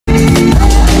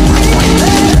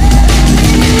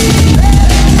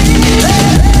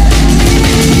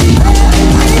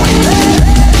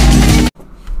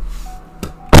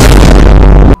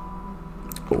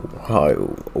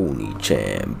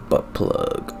Jam butt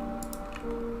plug.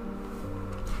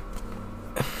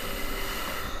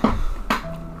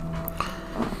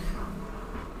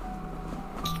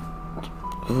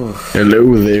 Oof.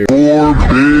 Hello there.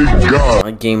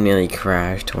 My game nearly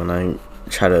crashed when I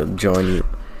tried to join you.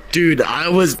 Dude, I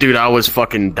was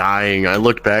fucking dying. I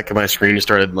looked back at my screen and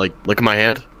started like, look at my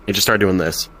hand. It just started doing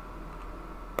this.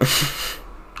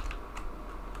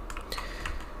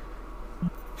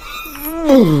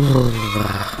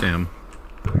 Damn.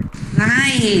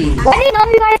 Nice. Why didn't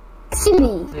you guys see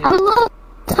me? I'm a little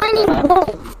tiny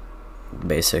boy.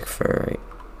 Basic furry.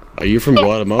 Are you from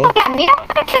Guatemala?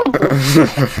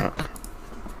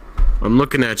 I'm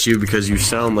looking at you because you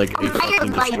sound like a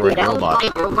fucking destroyed robot.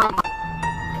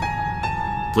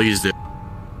 Please do.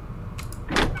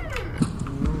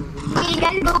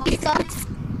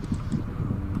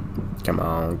 Come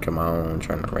on,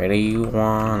 trying to ready you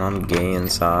on. I'm gay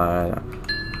inside.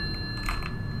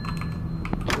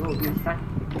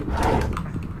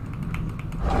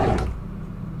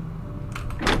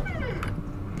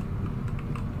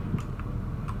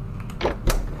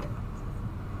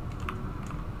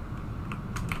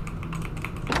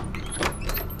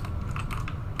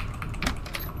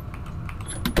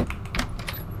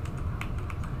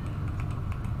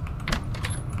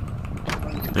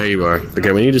 There you are.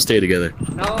 Okay, we need to stay together.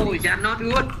 No, that's not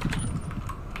good.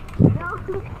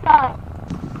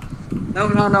 No.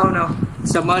 No.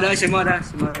 Summer. Here.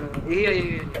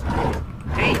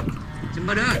 Hey,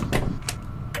 summer.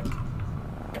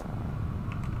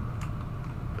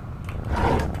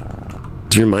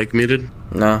 Is your mic muted?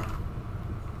 No.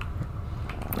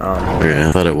 Okay,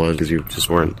 I thought it was because you just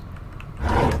weren't.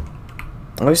 I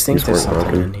always think there's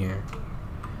something in here.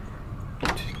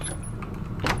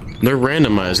 They're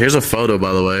randomized. Here's a photo,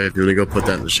 by the way, if you want to go put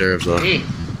that in the sheriff's office. Hey,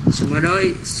 summer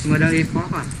phó. Summer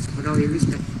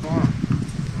listen phó.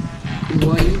 Who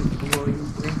are you?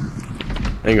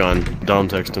 Hang on, Dom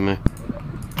texted me.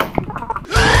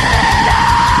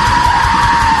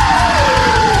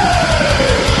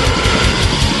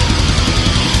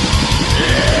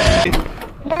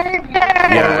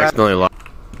 Yeah, I accidentally locked.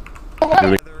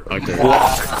 Okay.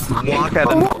 Walk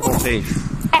at an equal pace.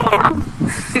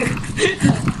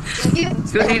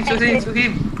 Shoot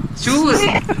him. Shoot!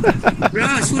 Bro,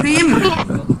 shoot him!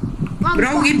 Bro,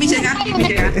 give me a gun.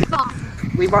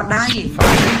 We bought die. Give me a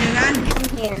gun.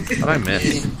 What I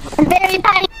missed? I'm very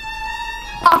tiny.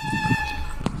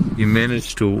 You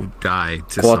managed to die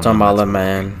to Guatemala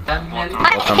man. I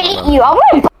hate you. I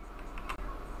want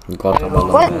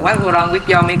Guatemala man. What's wrong with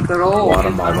your micro?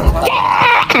 Guatemala.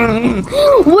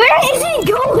 Where is he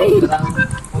going?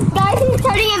 Guys, he's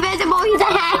turning invisible. He's a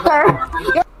hacker.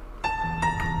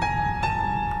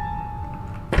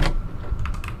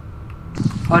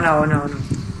 Oh no. No.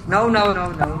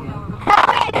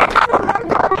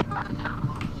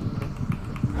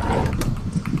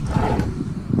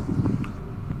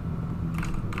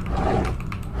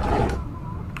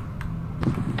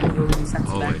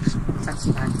 Always.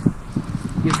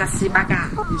 You sassy baka.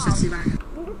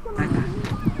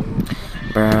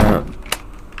 Bruh.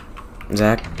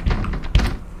 Zach?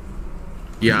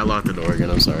 Yeah, I locked the door again,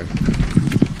 I'm sorry.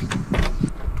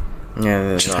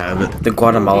 Yeah, Just have it. the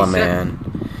Guatemala man.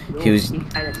 He was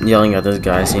yelling at this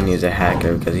guy saying he's a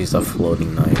hacker because he's a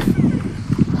floating knife.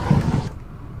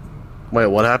 Wait,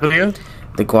 what happened again?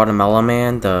 The Guatemala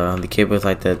man, the kid with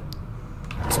like the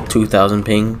 2000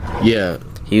 ping. Yeah.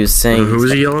 He was saying. Who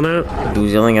was he yelling at? He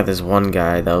was yelling at this one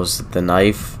guy that was the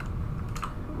knife.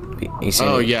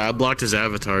 Oh yeah, I blocked his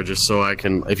avatar just so I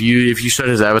can. If you shut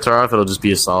his avatar off, it'll just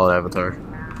be a solid avatar.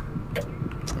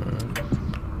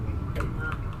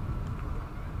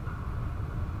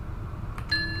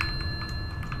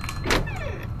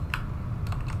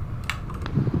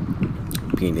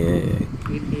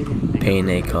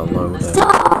 Pene colada.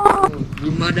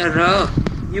 You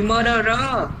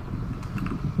murderer!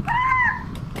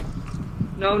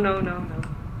 No.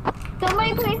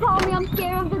 Somebody please help me. I'm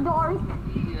scared of the dark.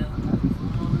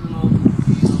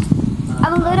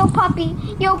 I'm a little puppy.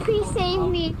 Yo, please save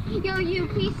me. Yo, you,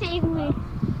 please save me.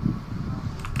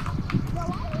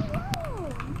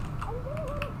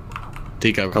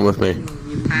 Tika, come with me.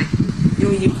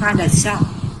 You find a shop.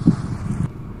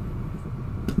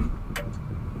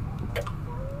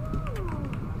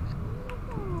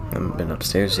 Haven't been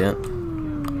upstairs yet.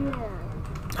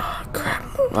 Oh crap!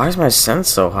 Why is my sense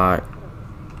so hot?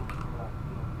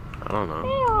 I don't know.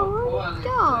 Ew, let's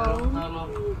go.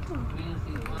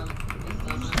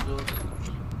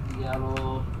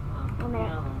 Come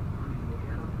here.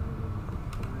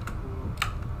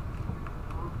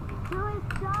 No,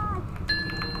 it's not.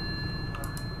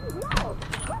 No,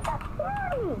 what the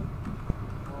fuck?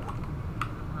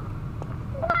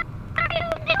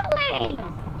 Bro,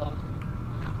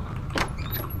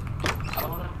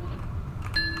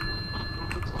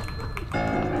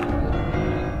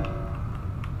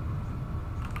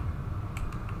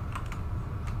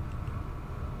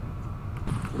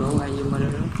 ayo mà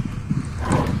được.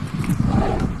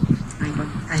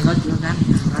 Ai có chưa gắn,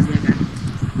 có chưa gắn.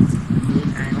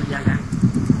 Ai có chưa gắn.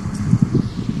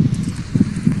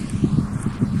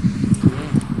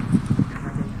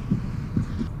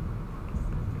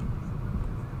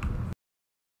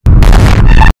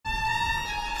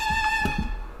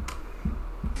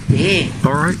 Yeah.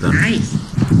 All right then. Nice.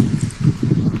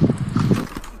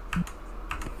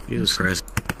 Jesus Christ.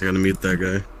 I gotta mute that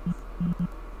guy.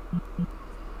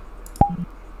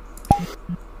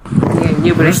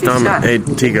 Như Where's Dom? shot. Hey,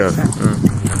 Tiga.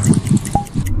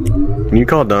 Can you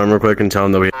call Dom real quick and tell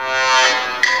him that we...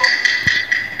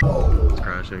 It's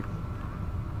crashing.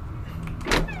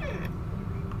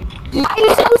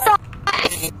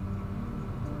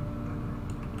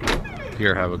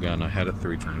 Here, have a gun. I had it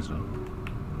 3 times now.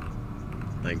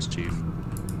 Thanks, Chief.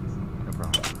 No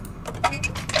problem.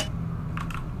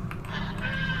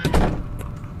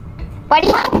 What do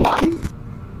you have?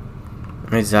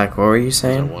 Hey, Zach, what were you I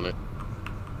saying? want it.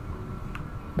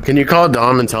 Can you call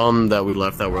Dom and tell him that we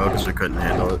left that world because we couldn't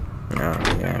handle it? Oh,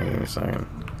 yeah, give me a second.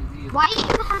 Why do you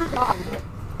have a dog?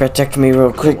 Protect me real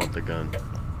I quick. want the gun.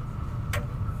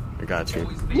 I got you.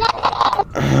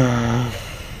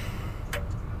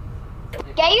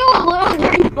 Get you a little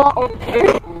dirty ball.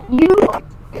 You.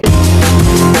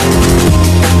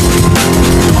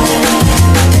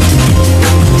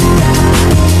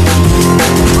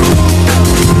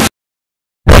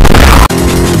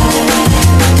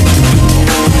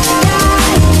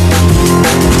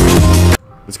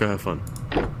 Let's go have fun.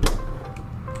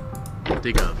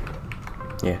 Tiga.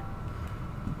 Yeah.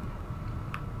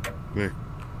 Come here.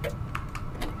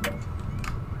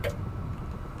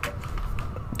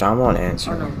 Dom won't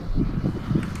answer.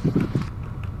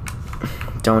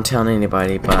 Don't tell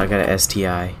anybody, but I got an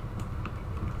STI.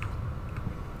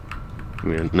 I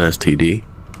mean, an STD.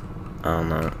 I don't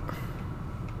know.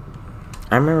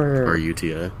 I remember. Or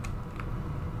UTI.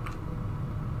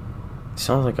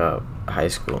 Sounds like a high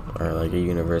school or like a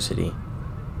university.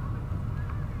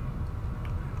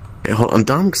 Hey, hold on.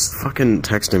 Dom's fucking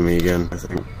texting me again, I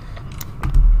think.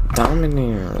 Dom didn't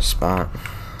even respond.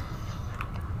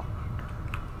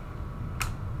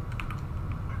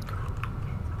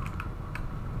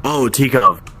 Oh,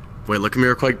 Tico. Wait, look at me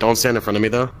real quick. Don't stand in front of me,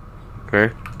 though.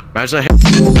 Okay. Imagine I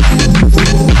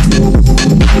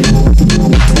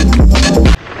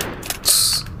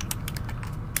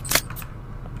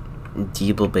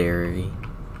Deebleberry.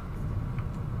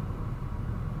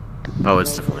 Oh,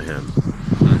 it's definitely him.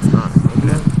 No, it's not.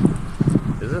 Okay.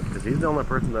 Is it? Because he's the only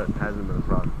person that hasn't been a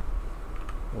problem.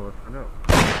 Well, I know.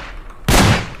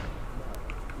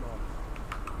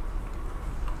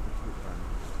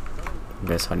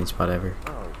 Best hiding spot ever.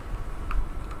 Oh.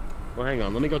 Well, hang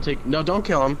on. Let me go take... No, don't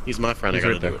kill him. He's my friend. He's I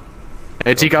gotta right do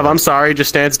there. it. Hey, Tikov, I'm sorry. Just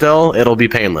stand still. It'll be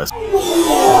painless.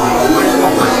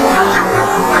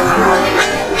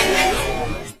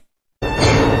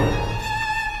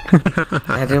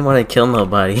 I didn't want to kill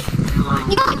nobody.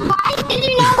 Why did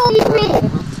you not believe me?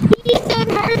 He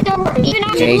stood her door. Even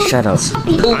after Jay, shut up.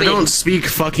 I don't speak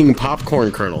fucking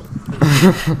popcorn kernel.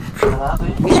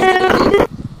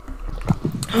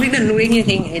 We didn't do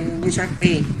anything in Vrchat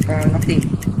pay or nothing.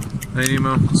 Hey,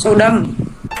 Nemo. So dumb.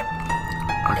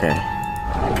 Okay.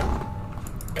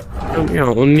 No.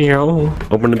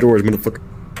 Open the doors, motherfucker.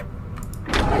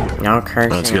 Now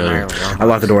cursing. Let's get out of here. I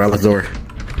locked the door. I locked the door.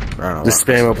 Just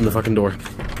spam open the fucking door.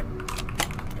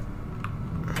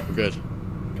 We're good.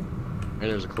 And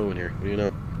there's a clue in here. What do you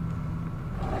know?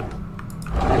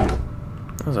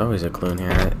 There's always a clue in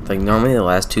here. Like, normally the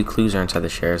last 2 clues are inside the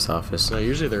sheriff's office. No,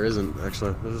 usually there isn't,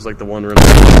 actually. This is like the one room.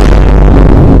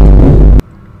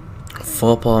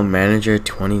 Football Manager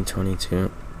 2022.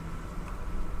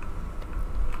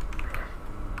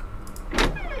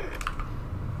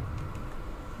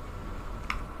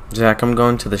 Zach, I'm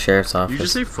going to the sheriff's office. You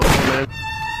just say football, man?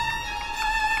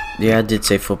 Yeah, I did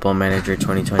say Football Manager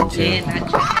 2022. Yeah, not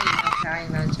try.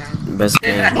 Best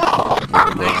game. Big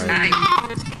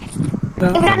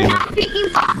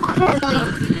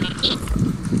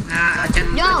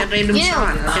dog, big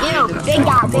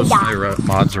Most of dog. my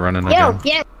mods are running You,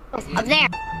 again. up there.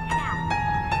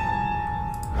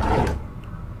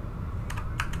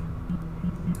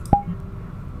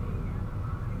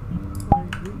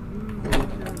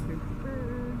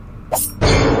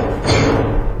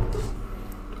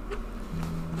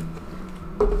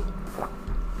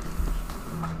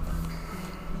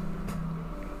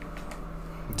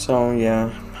 So,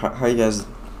 yeah. how you guys'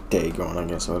 day going? I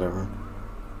guess whatever.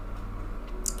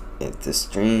 If the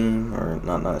stream or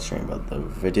not a stream, but the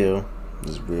video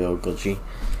is real glitchy.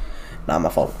 Not my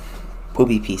fault.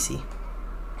 Poopy PC.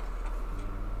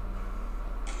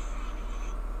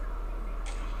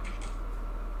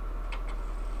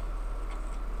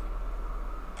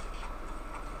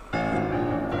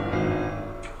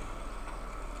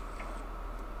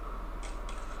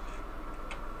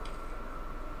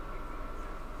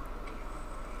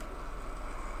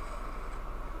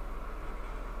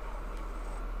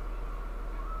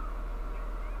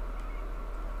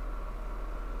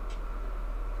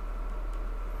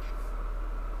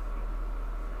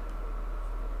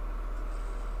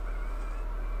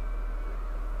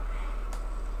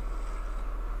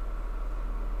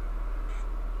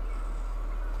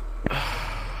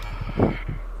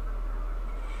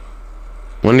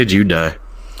 When did you die?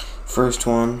 First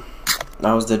one,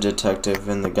 I was the detective,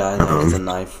 and the guy that was the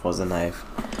knife was a knife.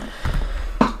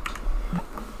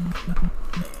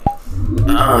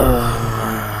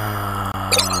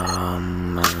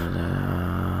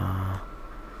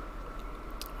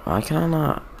 Why can I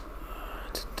not?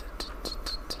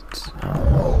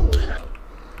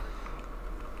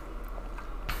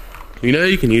 You know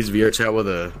you can use Vrchat with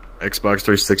a Xbox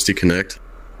 360 Connect?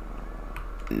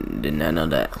 Did not know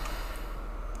that.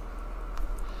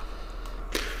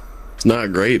 It's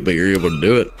not great, but you're able to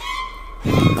do it.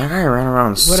 That guy ran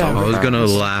around so I was gonna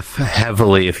fast. laugh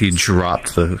heavily if he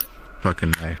dropped the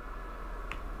fucking knife.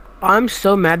 I'm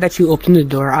so mad that you opened the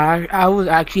door. I was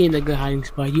actually in a good hiding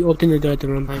spot. You opened the door at the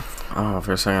wrong time. Oh,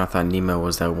 for a second I thought Nemo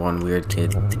was that one weird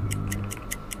kid.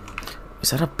 Is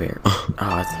that a bear?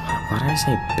 Why did I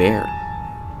say bear?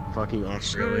 Fucking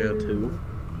Australia, too.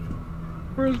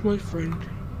 Where's my friend?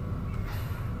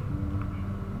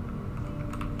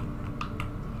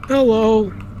 Hello.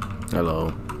 Hello.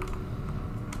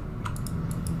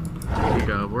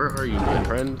 Where are you, my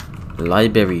friend?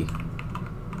 Library.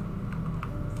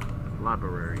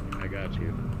 Library. I got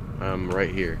you. I'm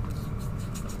right here.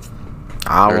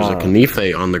 I There's a want.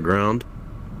 Kanife on the ground.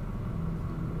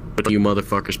 But you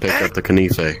motherfuckers picked up the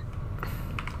Kanife.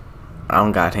 I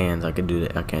don't got hands. I can do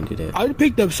that. I can't do that. I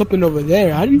picked up something over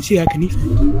there. I didn't see that Kanife.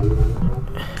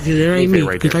 There ain't me.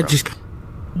 Right Because there, I just...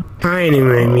 I ain't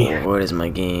even me. What is my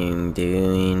game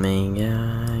doing, my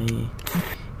guy?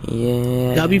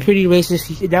 Yeah. That would be pretty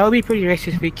racist. That would be pretty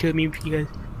racist if you killed me because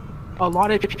a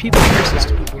lot of people are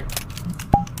racist people.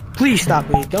 Please stop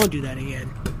it. Don't do that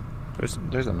again.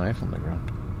 There's a knife on the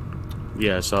ground.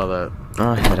 Yeah, I saw that.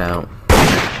 I'll head out.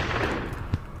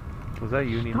 Was that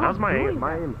you, Nemo? How's my aim?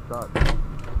 My aim sucks.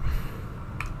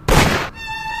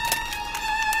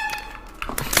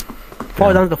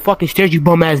 Fall down the fucking stairs, you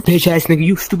bum ass bitch ass nigga.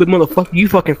 You stupid motherfucker. You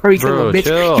fucking furry son of a bitch.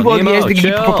 Chill. You ugly Nemo, ass nigga.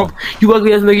 chill. You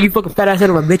ugly ass nigga. You fucking fat ass son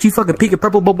of a bitch. You fucking pink and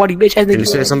purple body bitch ass nigga. Can you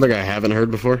say something I haven't heard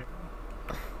before?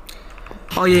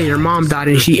 Oh yeah, your mom died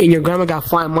and your grandma got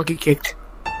flying monkey kicked.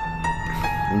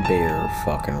 Bear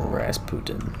fucking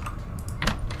Rasputin.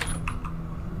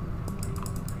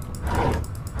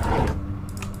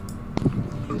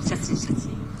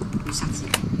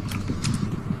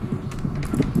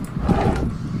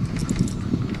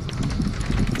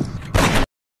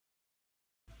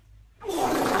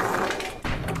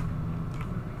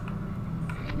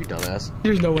 You dumbass.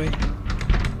 There's no way.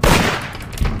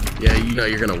 Yeah, you know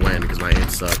you're gonna win because my aim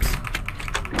sucks.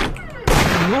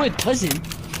 No, it doesn't.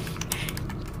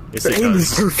 Yes, The it aim is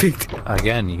does. perfect.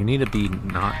 Again, you need to be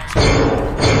not.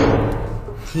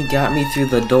 He got me through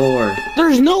the door.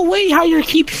 There's no way how you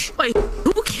keep. Like,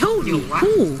 who killed me?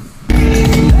 Who?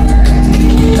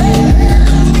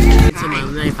 It's my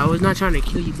life. I was not trying to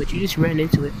kill you, but you just ran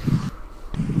into it.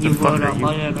 You vote up,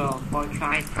 or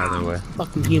try Either way.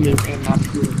 Fucking human.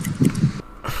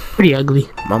 Pretty ugly.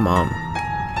 My mom.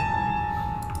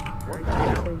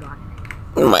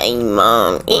 My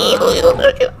mom.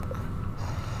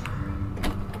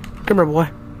 Come here, boy.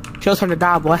 It's your turn to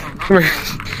die, boy. Come here.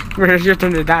 Come here, it's your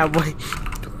turn to die, boy.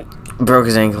 Broke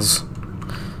his ankles.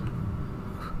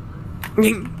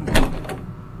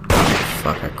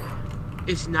 Fuck.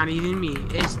 It's not even me.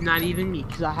 It's not even me,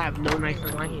 because I have no knife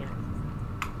in my hand.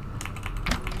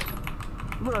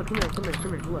 Look, come here, come here,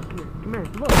 come here, look, come here, come here,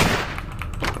 look.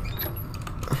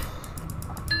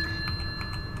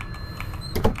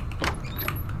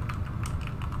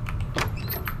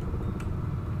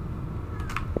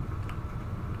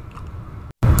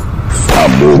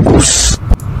 Amogus.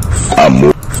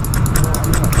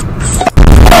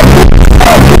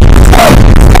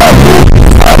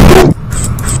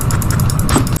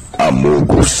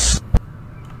 Amogus.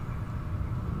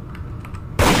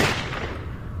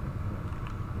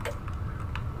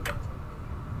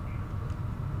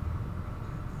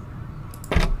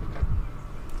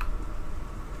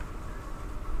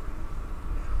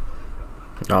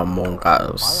 Among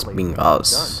Us. Being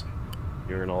us.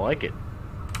 You're gonna like it.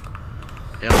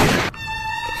 Hell yeah.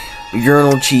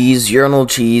 Urinal cheese, urinal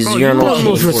cheese, Bro, urinal you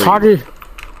almost cheese. retarded.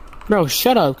 Bro,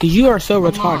 shut up, cause you are so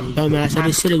retarded, dumbass. I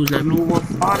just said it was not me.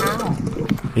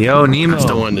 Yo, Nemo. I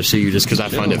still wanted to see you just because I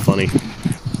find it funny.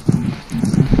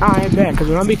 Alright, bet, cause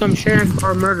when I become sheriff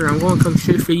or murderer, I'm gonna come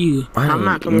straight for you. I'm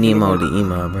not coming Nemo for the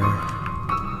emo, bro.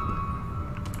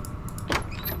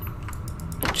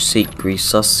 Secret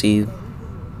sussy.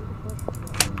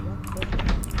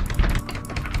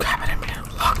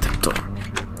 Lock the door.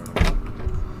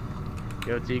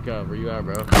 Yo, Tika, where you at,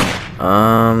 bro?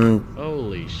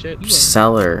 Holy shit.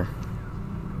 Cellar.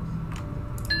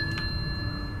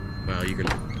 Wow, you can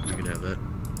have that.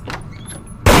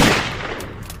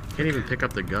 Can't even pick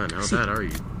up the gun. How bad are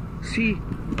you? See,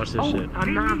 Watch this shit.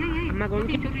 I'm not going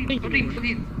to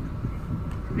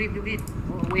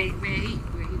Wait.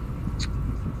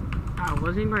 I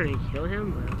wasn't going to kill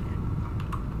him, but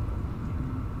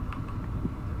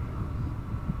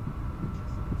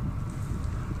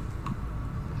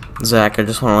Zach, I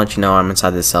just want to let you know I'm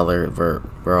inside the cellar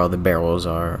where all the barrels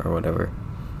are or whatever.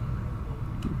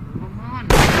 Come on.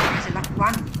 It's a luck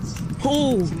one.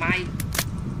 oh, It's mine.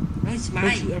 No, it's don't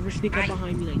mine. you ever sneak up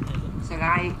behind me like that?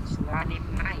 Slide name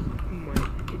mine. Oh my,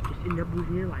 it's just in your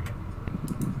losing your life.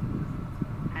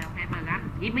 I don't have my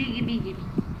gun. Give me.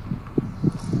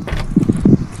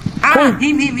 Ah,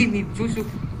 him. Shoot.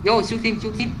 Yo, shoot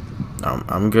him.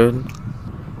 I'm good.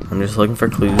 I'm just looking for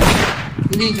clues.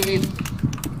 Shoot him.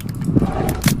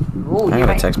 Oh, I you got a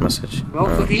right. text message.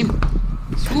 Bro, shoot him.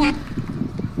 Shoot.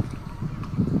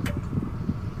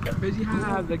 Because you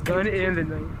have the gun and the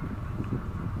knife.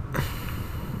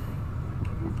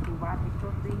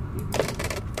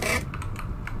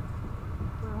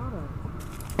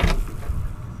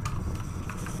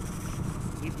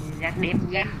 Give me that name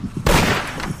gun.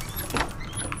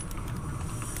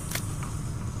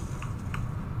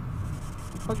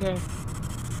 Okay.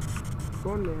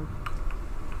 Go on there.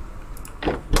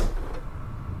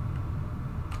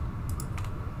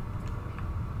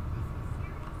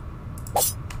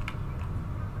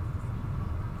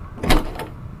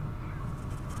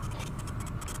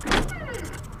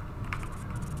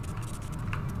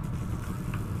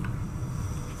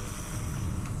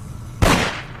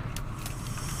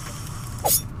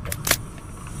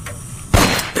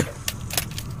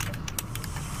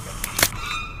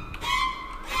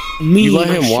 Me, You let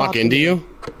my him walk shop- into you?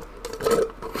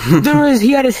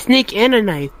 He had a snake and a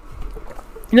knife.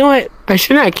 You know what? I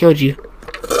shouldn't have killed you.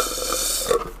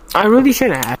 I really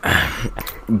shouldn't have.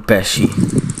 Beshi.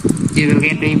 You will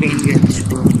get revenge,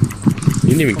 bro. You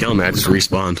didn't even kill him, I just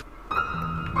respawned.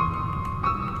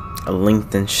 A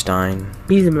Liechtenstein.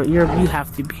 You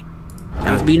have to be.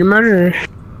 I'll be the murderer.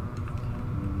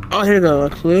 Oh, here we go. A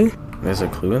clue? There's a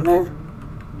clue in there?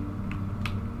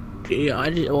 Yeah,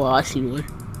 I seen one.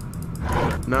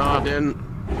 No, I didn't.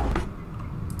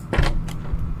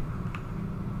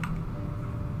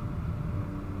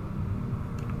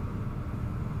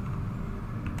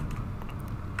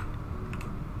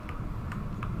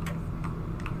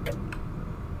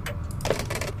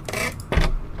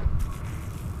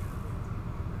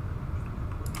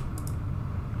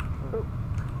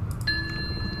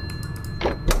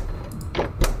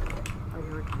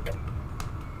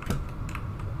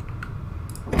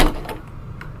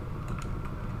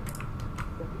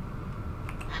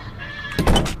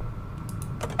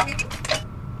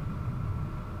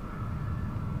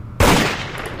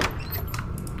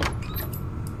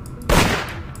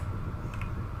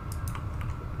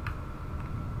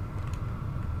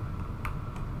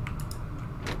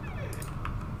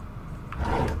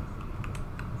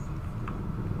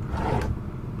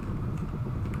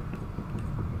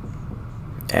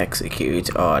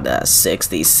 Execute order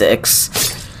 66.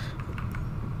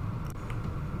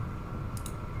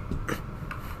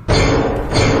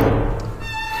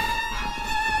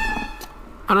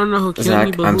 I don't know who killed Zach,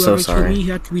 me, but I'm so whoever killed sorry. me,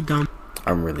 you have to be dumb.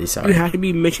 I'm really You sorry. have to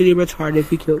be mentally retarded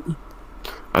if you killed me.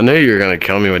 I knew you were gonna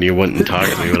kill me when you wouldn't talk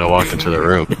to me when I walked into the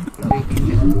room.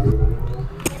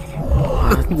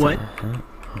 What?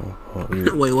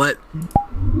 Wait, what?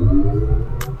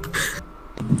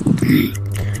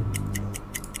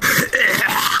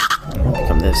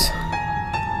 Become this.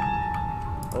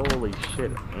 Holy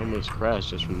shit, I almost crashed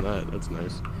just from that. That's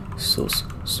nice. Sauce.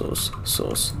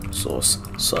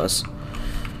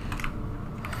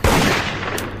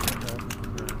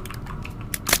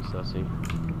 Sussy.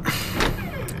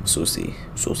 Susi.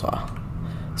 Susa.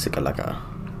 Sikalaka.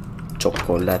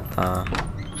 Chocolata.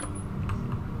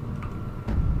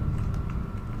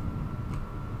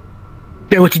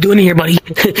 Yeah, what you doing here, buddy?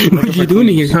 What you doing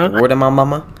here, huh? Word of my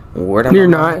mama. Word of No, my you're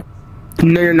mama. not.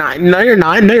 No, you're not. No, you're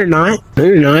not. No, you're not. No,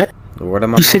 you're not. Word of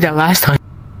my You said that last time.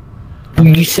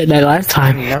 You said that last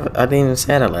time. I didn't even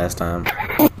say that last time.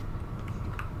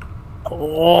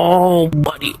 Oh,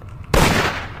 buddy.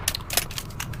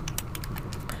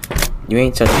 You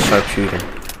ain't such a sharpshooter.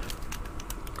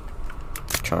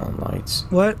 Turn on lights.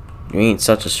 What? You ain't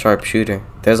such a sharpshooter.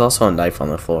 There's also a knife on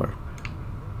the floor.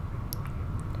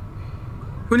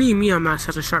 What do you mean I'm not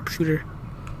such a sharpshooter?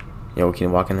 Yo, can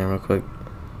you walk in there real quick?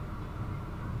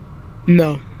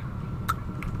 No.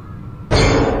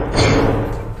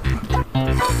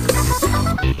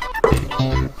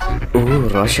 Ooh,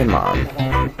 Russian man.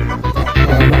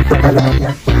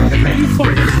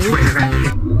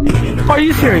 Are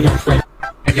you serious? The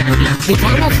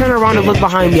time I turn around and look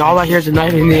behind me, all I hear is a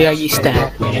knife and then I get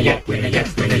stabbed.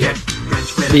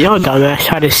 Yo, dumbass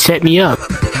tried to set me up.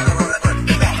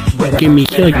 Get me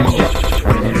killed. It's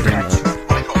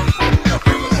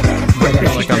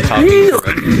like I'm talking for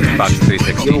Xbox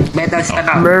 360. Better step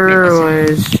out.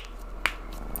 Murderers.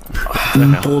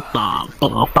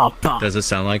 Does it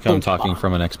sound like I'm talking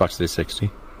from an Xbox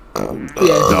 360?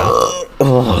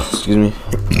 Oh, excuse me.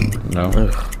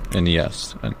 No. And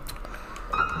yes.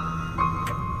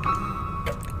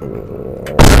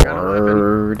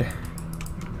 Word.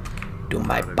 Do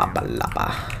my papa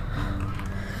lapa.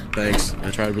 Thanks.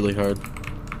 I tried really hard.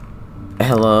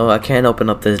 Hello, I can't open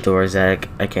up this door, Zach.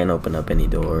 I can't open up any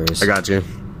doors. I got you.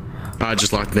 I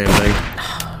just locked the damn thing.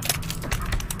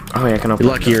 Oh yeah, I can open.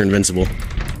 You're lucky you're invincible.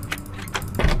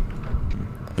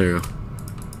 There you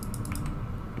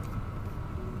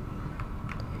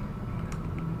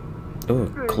go.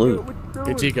 Ooh, clue.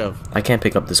 Hey, Tico. I can't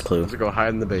pick up this clue. Let's go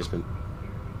hide in the basement.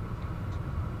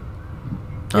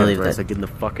 I'll leave Bryce, that. I get in the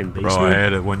fucking Bro, I basement.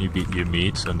 had it when you beat your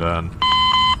meats and then...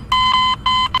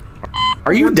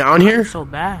 Are you down here? So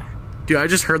bad. Dude, I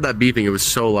just heard that beeping. It was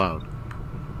so loud.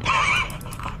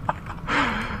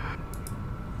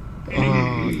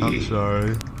 I'm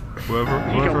sorry. Whoever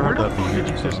heard that Did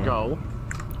you just go?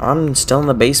 I'm still in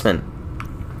the basement.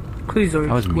 Please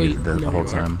don't. I was wait, muted the whole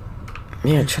time.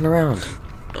 Yeah, turn around.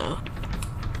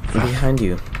 Behind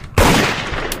you.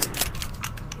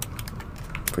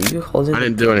 Were you holding? I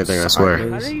didn't do anything, I swear.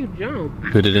 How do you jump?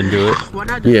 Who didn't do it? Why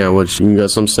not? Yeah, what, you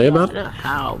got something to say about it? I know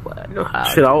how, but I know how.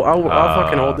 Shit, I'll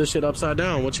fucking hold this shit upside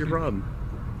down. What's your problem?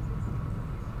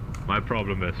 My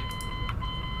problem is...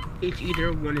 It's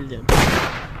either one of them.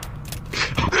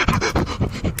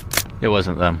 It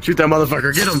wasn't them. Shoot that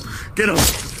motherfucker. Get him. Get him.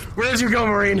 Where did you go,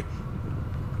 Marine?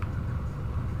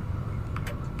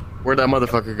 Where'd that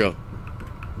motherfucker go?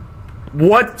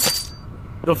 What?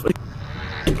 The f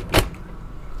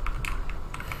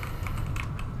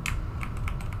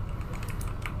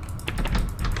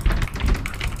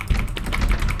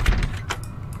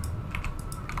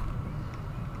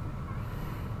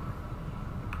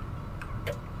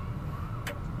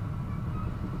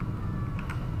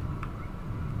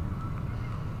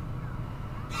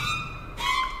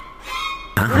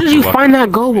Where did you find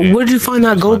that gold? Where did you find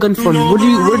that gold gun from? Where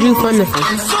did you find that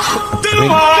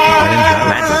from?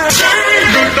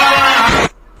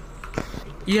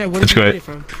 Yeah, where did you get it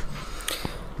from?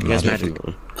 You guys magic.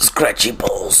 Scratchy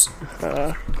balls.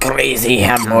 Crazy You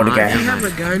hamburger. have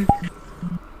a gun?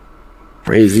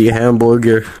 Crazy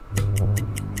hamburger.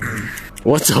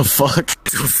 What the fuck?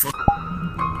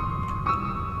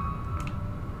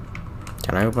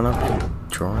 Can I open up the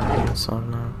drawer in this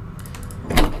song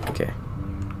now? Okay.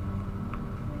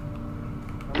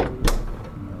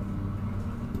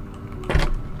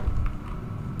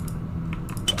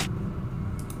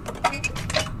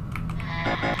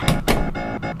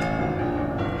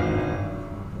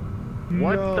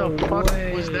 What the fuck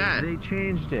was that? They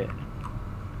changed it.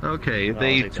 Okay,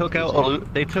 they took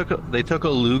out they took a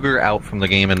Luger out from the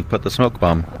game and put the smoke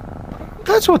bomb.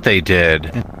 That's what they did.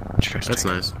 Interesting. That's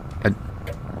nice. I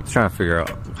was trying to figure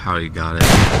out how you got it.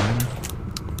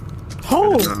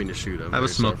 I did not mean to shoot him. I have a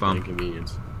smoke bomb.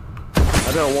 Inconvenience.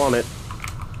 I don't want it.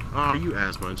 Oh, you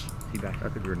ass munch.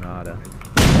 That's a Granada.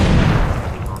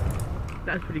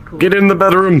 That's pretty cool. Get in the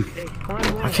bedroom.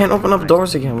 I can't open up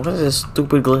doors again. What is this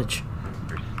stupid glitch?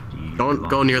 Don't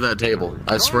go near that table.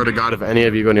 I swear to God, if any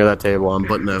of you go near that table, I'm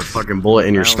putting a fucking bullet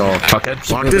in your skull. Fuckhead.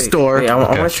 Lock this door. Wait, I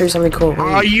want to show you something cool.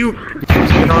 Oh, you!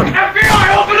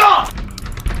 FBI, open up!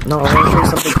 No, I want to show you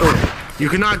something cool. You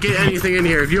cannot get anything in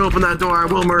here. If you open that door, I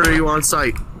will murder you on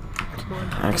sight.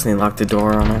 I accidentally locked the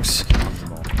door on us.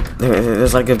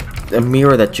 There's like a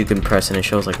mirror that you can press and it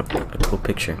shows like a cool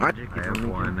picture. I have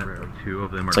one. Two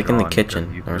of them are It's like in the gone kitchen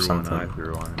because you or threw something. one, I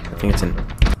threw one. I think it's in.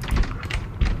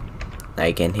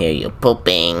 I can hear you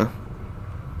pooping.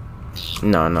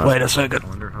 No, no. Wait a second.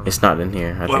 It's not in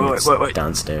here. I think it's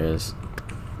downstairs.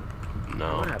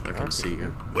 No, I can see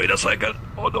you. Wait a second.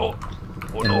 Oh no.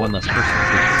 Oh And no. one less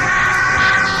person.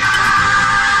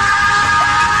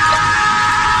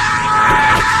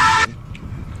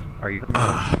 Are you?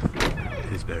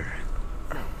 He's better.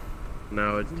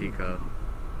 No, it's Teacup.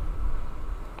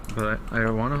 But I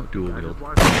want to dual I wield. just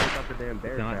watched him pick up the damn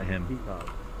bear. Not trap him. with Teacup.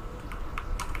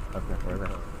 Okay, where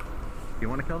that? You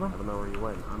want to kill I them? don't know where you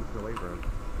went. I'm still waiting for him.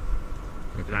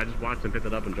 And I just watched him pick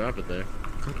it up and drop it there.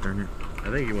 I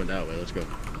think he went that way. Let's go.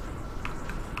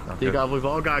 Teacup, we've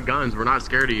all got guns. We're not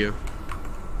scared of you.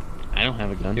 I don't have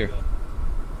a gun. Here.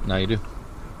 Now you do.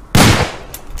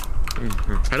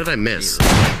 How did I miss?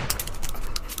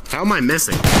 How am I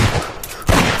missing?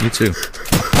 Me too.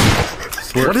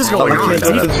 What is going on?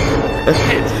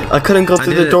 I couldn't go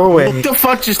through the doorway. What the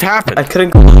fuck just happened? I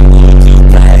couldn't go.